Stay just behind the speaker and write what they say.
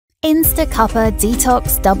InstaCuppa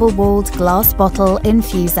Detox Double-Walled Glass Bottle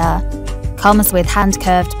Infuser. Comes with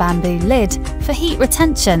hand-curved bamboo lid for heat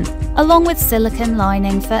retention, along with silicone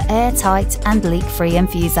lining for airtight and leak-free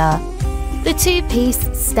infuser. The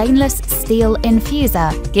two-piece stainless steel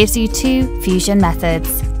infuser gives you two fusion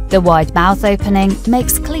methods. The wide mouth opening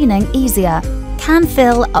makes cleaning easier, can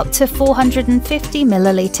fill up to 450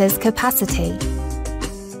 milliliters capacity.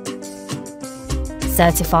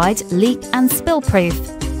 Certified leak and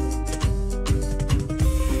spill-proof.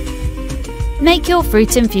 Make your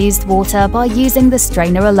fruit-infused water by using the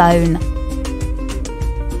strainer alone.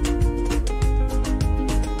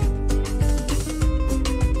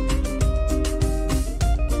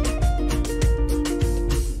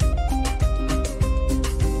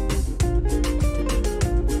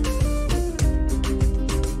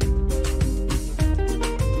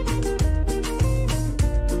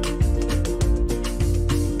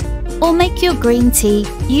 Or make your green tea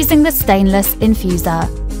using the stainless infuser.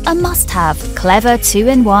 A must-have, clever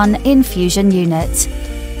 2-in-1 infusion unit.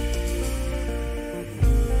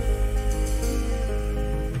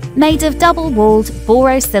 Made of double-walled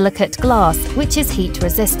borosilicate glass, which is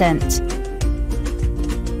heat-resistant.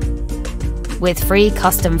 With free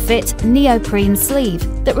custom-fit neoprene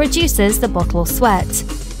sleeve that reduces the bottle sweat.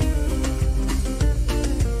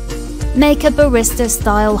 Make a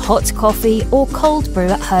barista-style hot coffee or cold brew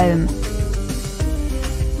at home.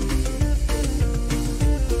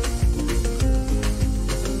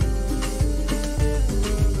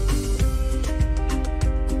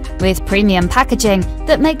 With premium packaging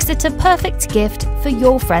that makes it a perfect gift for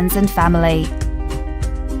your friends and family.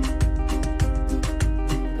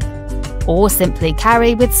 Or simply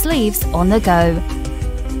carry with sleeves on the go.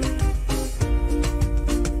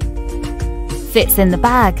 Fits in the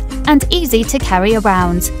bag and easy to carry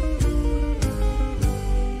around.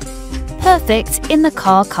 Perfect in the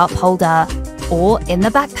car cup holder or in the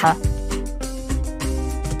backpack.